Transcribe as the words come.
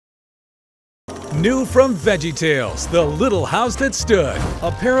New from VeggieTales, The Little House That Stood, a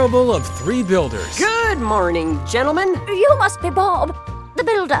parable of three builders. Good morning, gentlemen. You must be Bob, the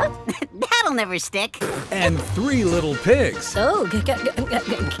builder. That'll never stick. And three little pigs. Oh,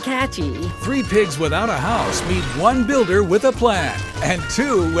 catchy. Three pigs without a house meet one builder with a plan, and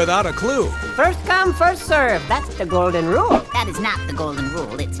two without a clue. First come, first serve. That's the golden rule. That is not the golden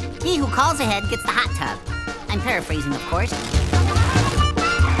rule. It's he who calls ahead gets the hot tub. I'm paraphrasing, of course.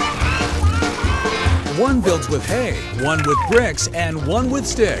 One builds with hay, one with bricks, and one with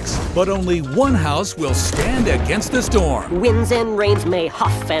sticks. But only one house will stand against the storm. Winds and rains may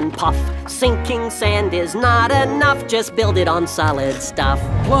huff and puff. Sinking sand is not enough. Just build it on solid stuff.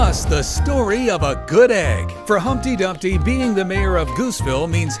 Plus, the story of a good egg. For Humpty Dumpty, being the mayor of Gooseville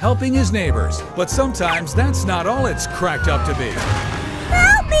means helping his neighbors. But sometimes that's not all it's cracked up to be.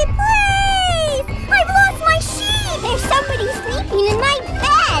 Help me, please! I've lost my sheep! There's somebody sleeping in my bed!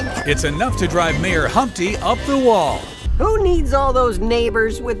 It's enough to drive Mayor Humpty up the wall. Who needs all those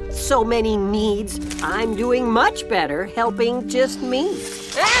neighbors with so many needs? I'm doing much better helping just me.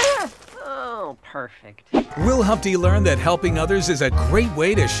 Oh, perfect. Will Humpty learn that helping others is a great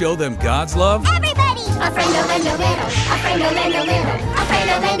way to show them God's love? Everybody! A friend a lend a little, a friend a lend a little, a friend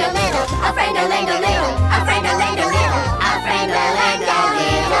a lend a little, a friend a lend a little, a friend a lend a little, a friend a lend a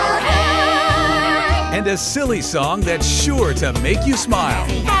little hand. And a silly song that's sure to make you smile.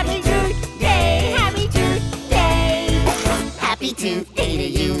 Happy Tooth Day! Happy Tooth Day! Happy Tooth Day to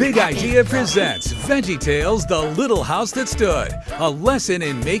you. Big Idea presents VeggieTales, The Little House That Stood, a lesson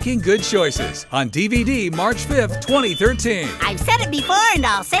in making good choices, on DVD March 5th, 2013. I've said it before and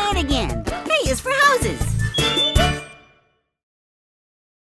I'll say it again. Hay is for houses.